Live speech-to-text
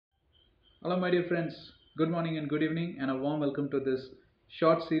Hello, my dear friends. Good morning and good evening, and a warm welcome to this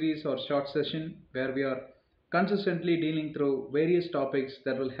short series or short session where we are consistently dealing through various topics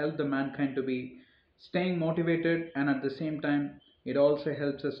that will help the mankind to be staying motivated, and at the same time, it also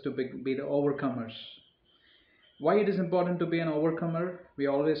helps us to be the overcomers. Why it is important to be an overcomer? We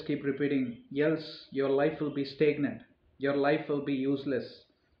always keep repeating, else your life will be stagnant, your life will be useless.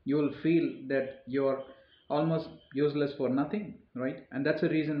 You will feel that you're almost useless for nothing, right? And that's the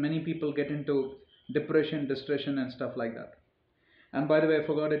reason many people get into depression, distress, and stuff like that. And by the way, I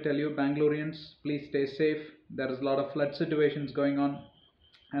forgot to tell you, Bangaloreans, please stay safe. There is a lot of flood situations going on,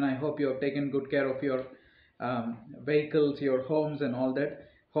 and I hope you have taken good care of your vehicles, your homes, and all that.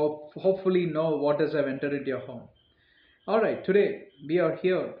 Hopefully, know what has have entered into your home. All right, today we are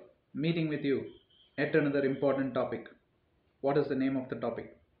here meeting with you at another important topic. What is the name of the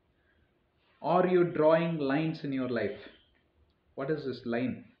topic? Are you drawing lines in your life? What is this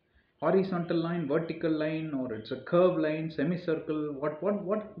line? Horizontal line, vertical line, or it's a curved line, semicircle?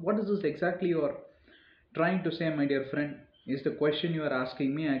 What is this exactly you are trying to say, my dear friend? Is the question you are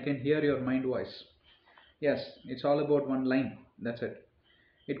asking me? I can hear your mind voice. Yes, it's all about one line. That's it.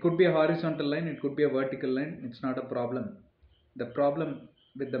 It could be a horizontal line, it could be a vertical line. It's not a problem. The problem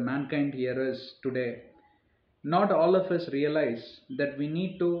with the mankind here is today, not all of us realize that we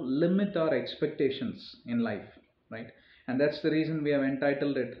need to limit our expectations in life, right? And that's the reason we have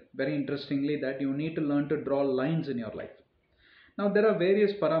entitled it very interestingly that you need to learn to draw lines in your life. Now, there are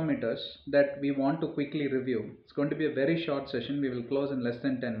various parameters that we want to quickly review. It's going to be a very short session. We will close in less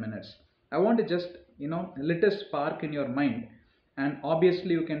than 10 minutes. I want to just, lit a spark in your mind, and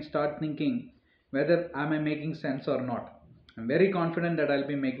obviously you can start thinking whether am I making sense or not. I'm very confident that I'll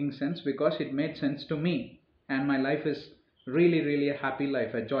be making sense because it made sense to me, and my life is really a happy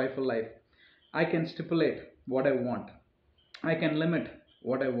life, a joyful life. I can stipulate what I want. I can limit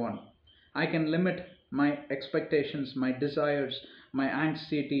what I want. I can limit my expectations, my desires, my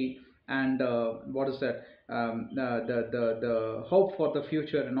anxiety, and what is that? The hope for the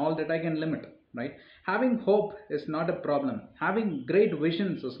future and all that I can limit. Right? Having hope is not a problem. Having great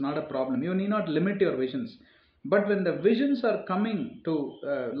visions is not a problem. You need not limit your visions. But when the visions are coming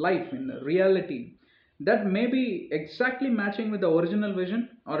to life in reality, that may be exactly matching with the original vision,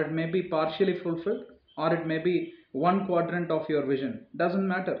 or it may be partially fulfilled, or it may be one quadrant of your vision. Doesn't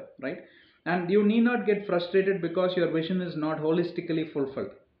matter, right? And you need not get frustrated because your vision is not holistically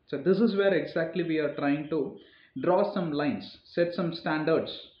fulfilled. So this is where exactly we are trying to draw some lines, set some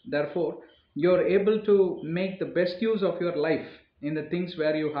standards. Therefore, you're able to make the best use of your life in the things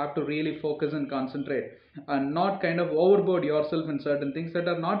where you have to really focus and concentrate, and not kind of overboard yourself in certain things that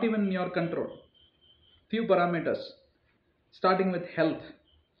are not even in your control. Few parameters, starting with health.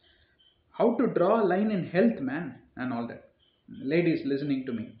 How to draw a line in health, man, and all that. Ladies listening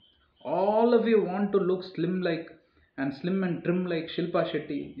to me, all of you want to look slim and trim like Shilpa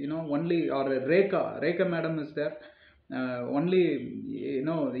Shetty, only, or Rekha madam is there. Only,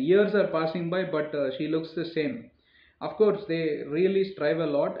 the years are passing by, but she looks the same. Of course, they really strive a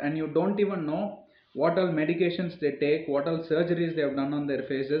lot, and you don't even know what all medications they take, what all surgeries they have done on their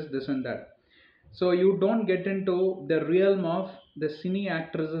faces, this and that. So you don't get into the realm of the cine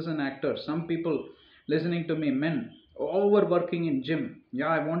actresses and actors. Some people listening to me, men overworking in gym. Yeah,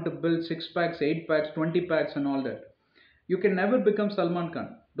 I want to build 6 packs, 8 packs, 20 packs, and all that. You can never become Salman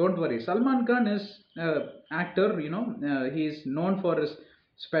Khan. Don't worry. Salman Khan is actor. He is known for his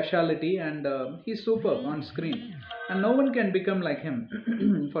speciality, and he's superb on screen, and no one can become like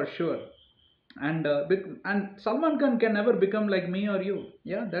him for sure. And Salman Khan can never become like me or you.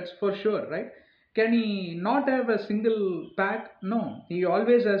 Yeah, that's for sure, right? Can he not have a single pack? No, he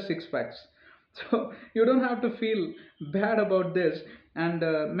always has 6 packs. So you don't have to feel bad about this. And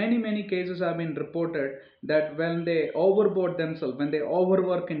many cases have been reported that when they overboard themselves, when they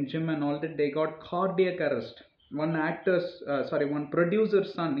overwork in gym and all that, they got cardiac arrest. One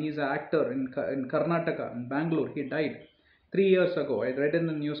producer's son, he's an actor in Karnataka, in Bangalore. He died 3 years ago. I read in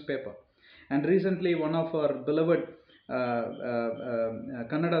the newspaper. And recently, one of our beloved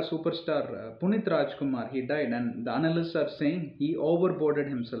Kannada superstar Punit Rajkumar, he died, and the analysts are saying he overboarded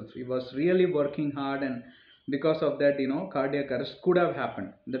himself. He was really working hard, and because of that, cardiac arrest could have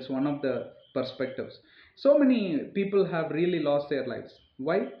happened. That's one of the perspectives. So many people have really lost their lives.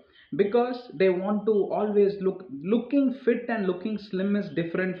 Why? Because they want to always looking fit, and looking slim is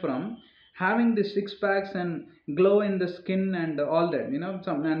different from having the 6 packs and glow in the skin and all that.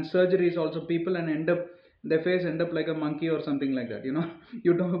 Some and surgeries also, people and end up their face end up like a monkey or something like that.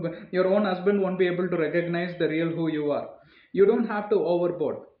 You don't, your own husband won't be able to recognize the real who you are. You don't have to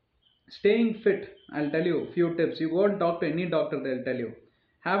overboard. Staying fit, I'll tell you few tips. You go and talk to any doctor, they'll tell you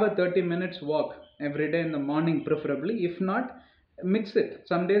Have a 30 minutes walk every day in the morning, preferably. If not, mix it.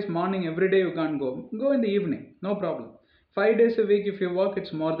 Some days morning, every day you can't go. Go in the evening, no problem. 5 days a week, if you walk,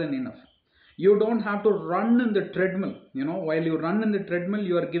 it's more than enough. You don't have to run in the treadmill. While you run in the treadmill,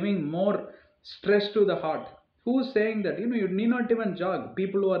 you are giving more stress to the heart. Who's saying that? You need not even jog.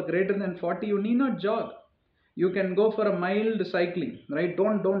 People who are greater than 40, you need not jog. You can go for a mild cycling, right?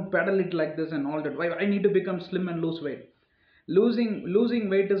 Don't pedal it like this and all that. Why I need to become slim and lose weight? Losing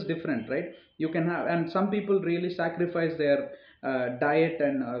weight is different, right? You can have, and some people really sacrifice their diet,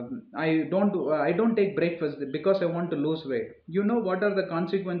 and I don't take breakfast because I want to lose weight. You know what are the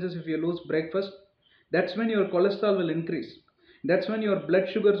consequences if you lose breakfast? That's when your cholesterol will increase. That's when your blood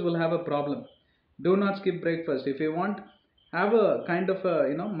sugars will have a problem. Do not skip breakfast. If you want, have a kind of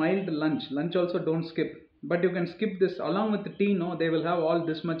a mild lunch also don't skip. But you can skip this along with the tea. No, they will have all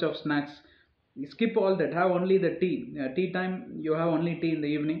this much of snacks. Skip all that, have only the tea. Tea time, you have only tea in the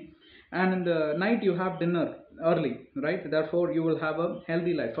evening, and in the night you have dinner early, right? Therefore you will have a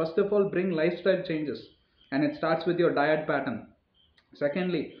healthy life. First of all, bring lifestyle changes, and it starts with your diet pattern.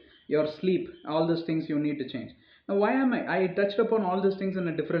 Secondly, your sleep. All these things you need to change. Now, why am I touched upon all these things in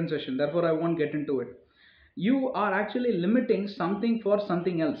a different session, therefore I won't get into it. You are actually limiting something for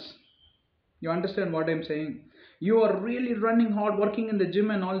something else. You understand what I'm saying? You are really running hard, working in the gym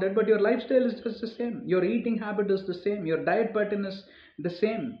and all that, but your lifestyle is just the same. Your eating habit is the same. Your diet pattern is the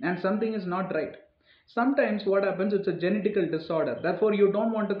same, and something is not right. Sometimes what happens, it's a genetical disorder. Therefore, you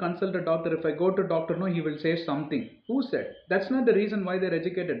don't want to consult a doctor. If I go to doctor, no, he will say something. Who said? That's not the reason why they're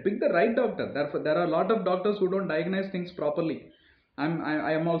educated. Pick the right doctor. Therefore, there are a lot of doctors who don't diagnose things properly.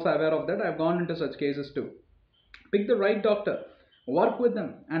 I am also aware of that. I've gone into such cases too. Pick the right doctor, work with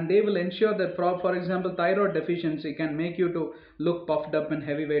them, and they will ensure that, for example, thyroid deficiency can make you to look puffed up and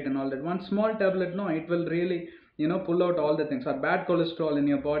heavyweight and all that. One small tablet, no, it will really pull out all the things. Or bad cholesterol in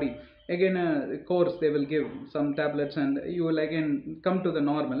your body, again a course they will give some tablets, and you will again come to the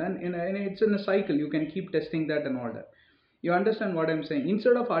normal. And it's in a cycle. You can keep testing that and all that. You understand what I'm saying?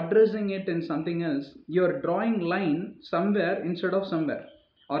 Instead of addressing it in something else, you're drawing line somewhere instead of somewhere,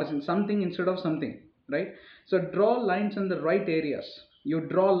 or in something instead of something, right? So draw lines in the right areas. You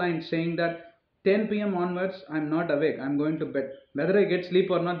draw lines saying that 10 p.m. onwards, I'm not awake, I'm going to bed. Whether I get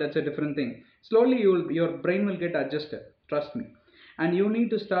sleep or not, that's a different thing. Slowly your brain will get adjusted, trust me. And you need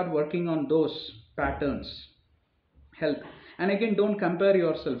to start working on those patterns. Health. And again, don't compare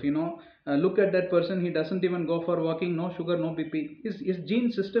yourself. Look at that person, he doesn't even go for walking, no sugar, no bp. His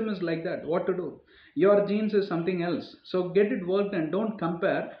gene system is like that. What to do? Your genes is something else. So get it worked, and don't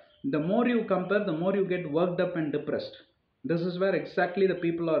compare. The more you compare, the more you get worked up and depressed. This is where exactly the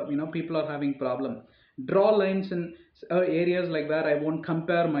people are having problem. Draw lines in areas like where I won't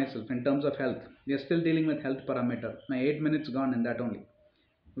compare myself in terms of health. We are still dealing with health parameter. My 8 minutes gone in that only.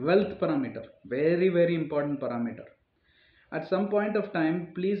 Wealth parameter, very very important parameter. At some point of time,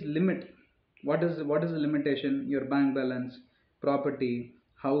 please limit. What is the limitation? Your bank balance, property,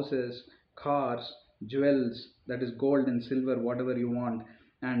 houses, cars, jewels, that is gold and silver, whatever you want,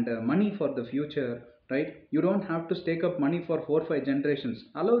 and money for the future, right? You don't have to stake up money for 4 5 generations.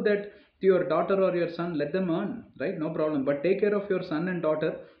 Allow that to your daughter or your son. Let them earn, right? No problem. But take care of your son and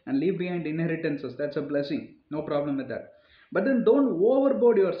daughter and leave behind inheritances. That's a blessing. No problem with that. But then don't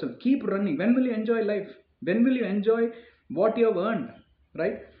overboard yourself. Keep running. When will you enjoy life? When will you enjoy what you have earned,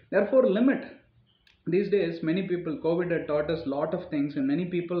 right? Therefore, limit. These days, many people, COVID had taught us a lot of things, and many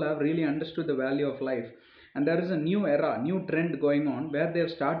people have really understood the value of life. And there is a new era, new trend going on where they have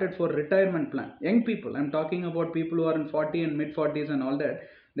started for retirement plan. Young people, I'm talking about people who are in 40 and mid 40s and all that.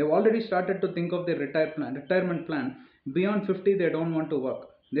 They've already started to think of their retirement plan. Beyond 50, they don't want to work.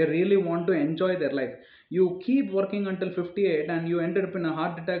 They really want to enjoy their life. You keep working until 58 and you ended up in a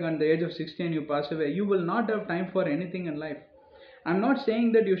heart attack at the age of 60 and you pass away. You will not have time for anything in life. I'm not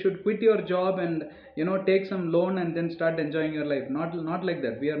saying that you should quit your job and take some loan and then start enjoying your life. Not like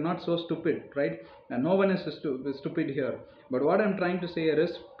that. We are not so stupid, right? And no one is stupid here. But what I'm trying to say here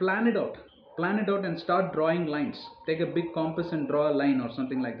is plan it out. Plan it out and start drawing lines. Take a big compass and draw a line or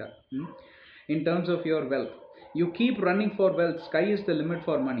something like that. In terms of your wealth, you keep running for wealth. Sky is the limit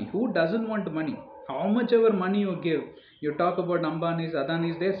for money. Who doesn't want money? How much ever money you give, you talk about Ambani's,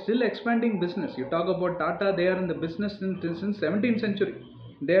 Adani's, they're still expanding business. You talk about Tata, they are in the business since 17th century.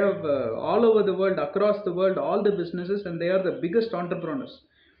 They have all over the world, across the world, all the businesses, and they are the biggest entrepreneurs.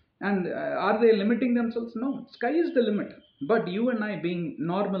 And are they limiting themselves? No. Sky is the limit. But you and I, being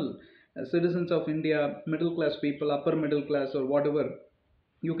normal citizens of India, middle class people, upper middle class, or whatever,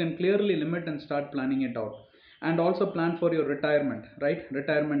 you can clearly limit and start planning it out. And also plan for your retirement, right?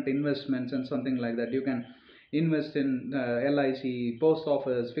 Retirement investments and something like that. You can invest in LIC, post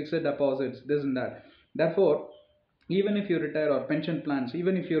office, fixed deposits, this and that. Therefore, even if you retire, or pension plans,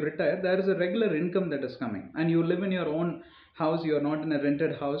 even if you retire, there is a regular income that is coming, and you live in your own house, you are not in a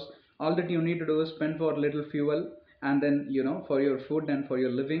rented house. All that you need to do is spend for little fuel, and then for your food and for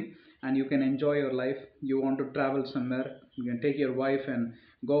your living, and you can enjoy your life. You want to travel somewhere, you can take your wife and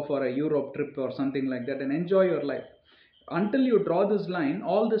go for a Europe trip or something like that and enjoy your life. Until you draw this line,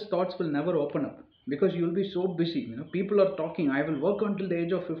 all these thoughts will never open up, because you will be so busy. People are talking, I will work until the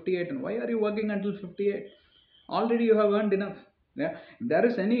age of 58. And why are you working until 58? Already you have earned enough. Yeah, if there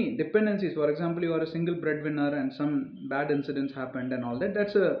is any dependencies, for example, you are a single breadwinner and some bad incidents happened and all that,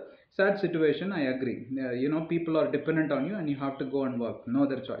 that's a sad situation, I agree. People are dependent on you and you have to go and work, no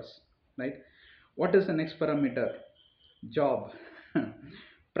other choice, right? What is the next parameter? Job.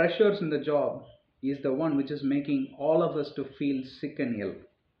 Pressures in the job is the one which is making all of us to feel sick and ill,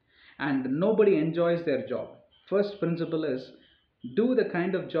 and nobody enjoys their job. First principle is, do the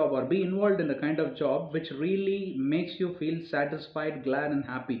kind of job or be involved in the kind of job which really makes you feel satisfied, glad, and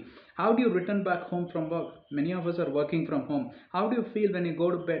happy. How do you return back home from work? Many of us are working from home. How do you feel when you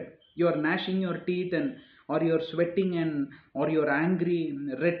go to bed? You are gnashing your teeth, and or you're sweating, and or you're angry,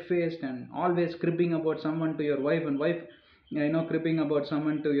 red faced, and always cribbing about someone to your wife, and wife cribbing about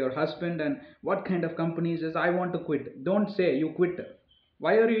someone to your husband. And what kind of company is this? I want to quit. Don't say you quit.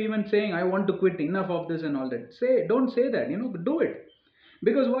 Why are you even saying I want to quit, enough of this and all that? Say, don't say that, do it.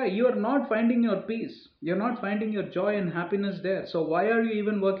 Because why? You are not finding your peace, you're not finding your joy and happiness there, so why are you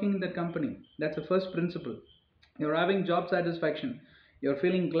even working in that company? That's the first principle. You're having job satisfaction, you're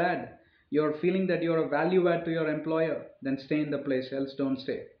feeling glad, you're feeling that you're a value add to your employer, then stay in the place, else don't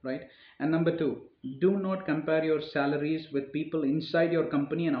stay, right? And number two, do not compare your salaries with people inside your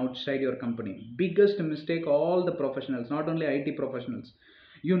company and outside your company. Biggest mistake all the professionals, not only IT professionals.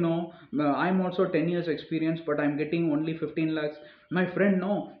 I'm also 10 years experience, but I'm getting only 15 lakhs. My friend,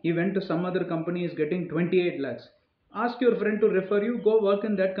 no, he went to some other company, is getting 28 lakhs. Ask your friend to refer you, go work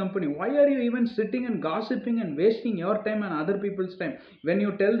in that company. Why are you even sitting and gossiping and wasting your time and other people's time? When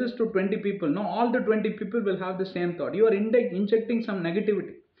you tell this to 20 people, no, all the 20 people will have the same thought. You are injecting some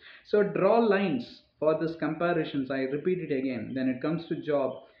negativity. So draw lines for this comparisons. I repeat it again. When it comes to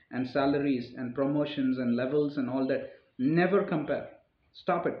job and salaries and promotions and levels and all that, never compare.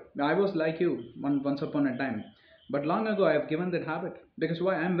 Stop it. I was like you once upon a time. But long ago, I have given that habit. Because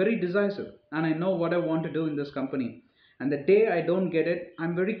why? I'm very decisive and I know what I want to do in this company. And the day I don't get it,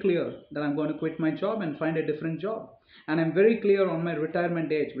 I'm very clear that I'm going to quit my job and find a different job. And I'm very clear on my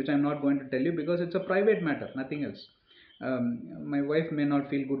retirement age, which I'm not going to tell you because it's a private matter, nothing else. My wife may not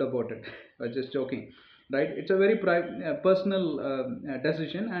feel good about it. I was just joking, right? It's a very personal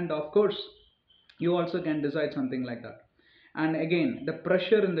decision, and of course, you also can decide something like that. And again, the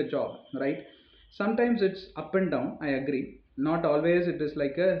pressure in the job, right? Sometimes it's up and down, I agree. Not always it is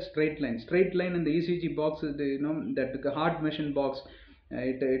like a straight line in the ECG box is that the heart machine box.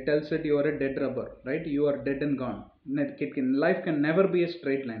 It tells that you are a dead rubber, right? You are dead and gone. Life can never be a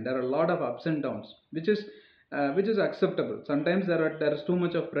straight line. There are a lot of ups and downs, which is acceptable. Sometimes there is too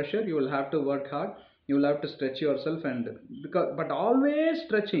much of pressure, you will have to work hard, you will have to stretch yourself, and but always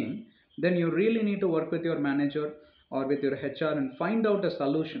stretching, then you really need to work with your manager or with your HR and find out a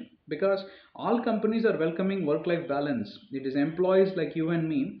solution, because all companies are welcoming work life balance. It is employees like you and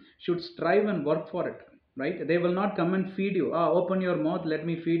me should strive and work for it, right? They will not come and feed you. Open your mouth, let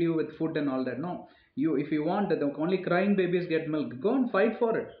me feed you with food and all that. No, you, if you want, the only crying babies get milk. Go and fight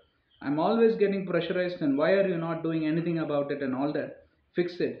for it. I'm always getting pressurized, and why are you not doing anything about it and all that?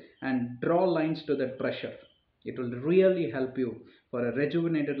 Fix it and draw lines to that pressure. It will really help you for a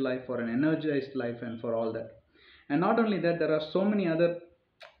rejuvenated life, for an energized life, and for all that. And not only that, there are so many other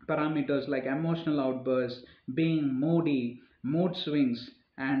parameters like emotional outbursts, being moody, mood swings,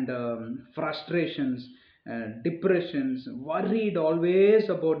 and frustrations, depressions, worried always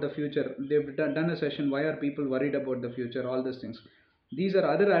about the future. They've done a session, why are people worried about the future, all these things. These are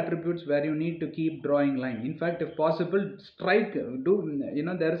other attributes where you need to keep drawing line. In fact, if possible, strike, do,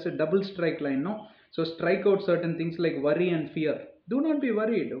 there is a double strike line, no? So strike out certain things like worry and fear. Do not be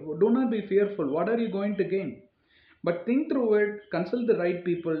worried, do not be fearful. What are you going to gain? But think through it, consult the right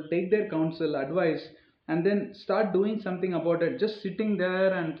people, take their counsel, advice, and then start doing something about it. Just sitting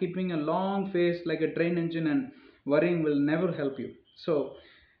there and keeping a long face like a train engine and worrying will never help you. So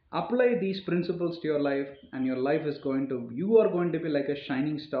apply these principles to your life, and your life is going to, you are going to be like a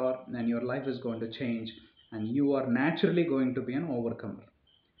shining star, and your life is going to change, and you are naturally going to be an overcomer.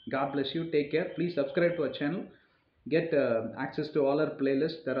 God bless you. Take care. Please subscribe to our channel. Get access to all our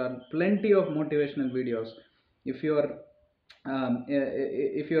playlists. There are plenty of motivational videos. If you are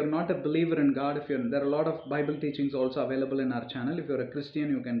If you're not a believer in God, if you're, there are a lot of Bible teachings also available in our channel. If you're a Christian,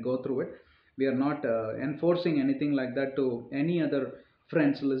 you can go through it. We are not enforcing anything like that to any other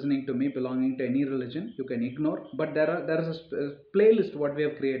friends listening to me belonging to any religion. You can ignore, but there is a playlist what we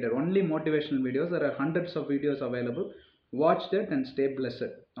have created, only motivational videos. There are hundreds of videos available. Watch that and stay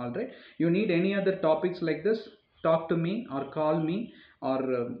blessed. All right, you need any other topics like this, talk to me or call me,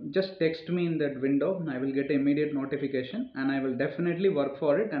 or just text me in that window. I will get immediate notification and I will definitely work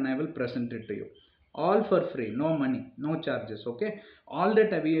for it and I will present it to you, all for free, no money, no charges. Okay, all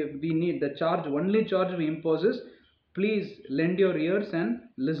that we need, the charge, only charge we impose is, please lend your ears and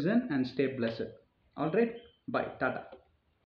listen and stay blessed. All right, bye, tata.